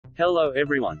Hello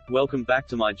everyone, welcome back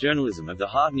to my Journalism of the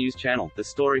Heart news channel. The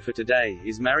story for today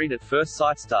is Married at First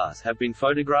Sight stars have been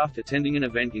photographed attending an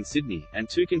event in Sydney, and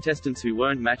two contestants who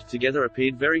weren't matched together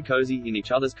appeared very cozy in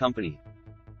each other's company.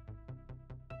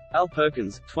 Al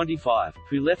Perkins, 25,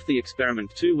 who left the experiment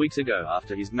 2 weeks ago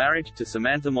after his marriage to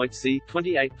Samantha Moitzi,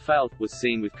 28, failed, was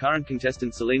seen with current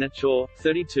contestant Selina Chhaur,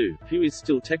 32, who is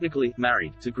still technically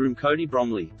married, to groom Cody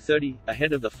Bromley, 30,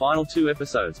 ahead of the final 2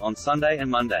 episodes on Sunday and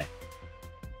Monday.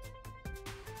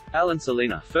 Al and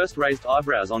Selina first raised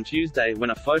eyebrows on Tuesday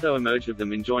when a photo emerged of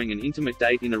them enjoying an intimate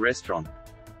date in a restaurant.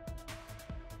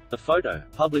 The photo,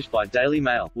 published by Daily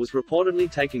Mail, was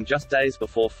reportedly taken just days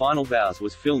before Final Vows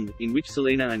was filmed, in which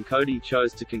Selina and Cody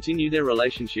chose to continue their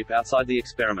relationship outside the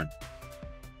experiment.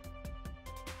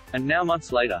 And now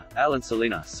months later, Al and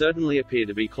Selina certainly appear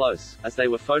to be close, as they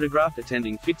were photographed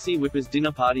attending Fitzy Whipper's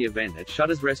dinner party event at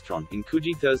Shutter's restaurant in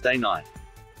Coogee Thursday night.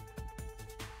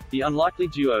 The unlikely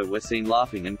duo were seen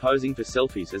laughing and posing for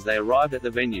selfies as they arrived at the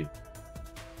venue.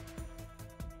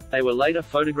 They were later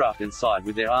photographed inside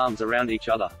with their arms around each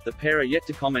other. The pair are yet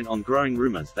to comment on growing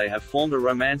rumors they have formed a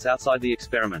romance outside the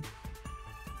experiment.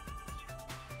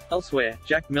 Elsewhere,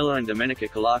 Jack Miller and Domenica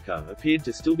Calarco appeared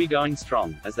to still be going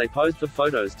strong, as they posed for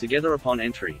photos together upon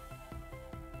entry.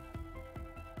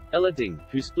 Ella Ding,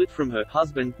 who split from her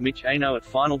husband, Mitch Ano at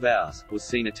Final Vows, was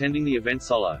seen attending the event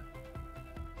solo.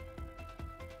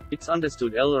 It's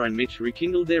understood Ella and Mitch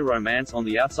rekindled their romance on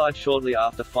the outside shortly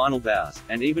after Final Vows,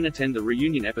 and even attend the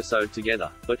reunion episode together,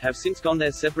 but have since gone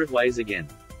their separate ways again.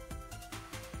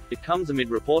 It comes amid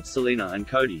reports Selina and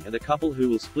Cody are the couple who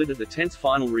will split at the 10th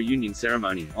final reunion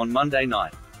ceremony on Monday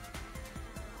night.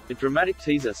 A dramatic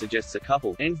teaser suggests a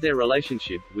couple ends their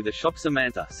relationship, with a shocked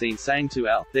Samantha seen saying to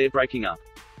Al, "They're breaking up."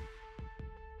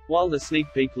 While the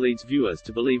sneak peek leads viewers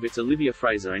to believe it's Olivia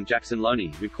Fraser and Jackson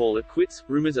Loney who call it quits,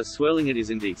 rumors are swirling it is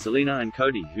indeed Selina and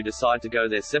Cody who decide to go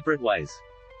their separate ways.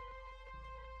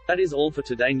 That is all for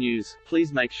today news.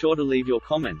 Please make sure to leave your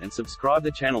comment and subscribe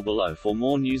the channel below for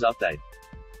more news update.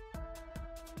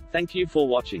 Thank you for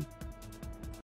watching.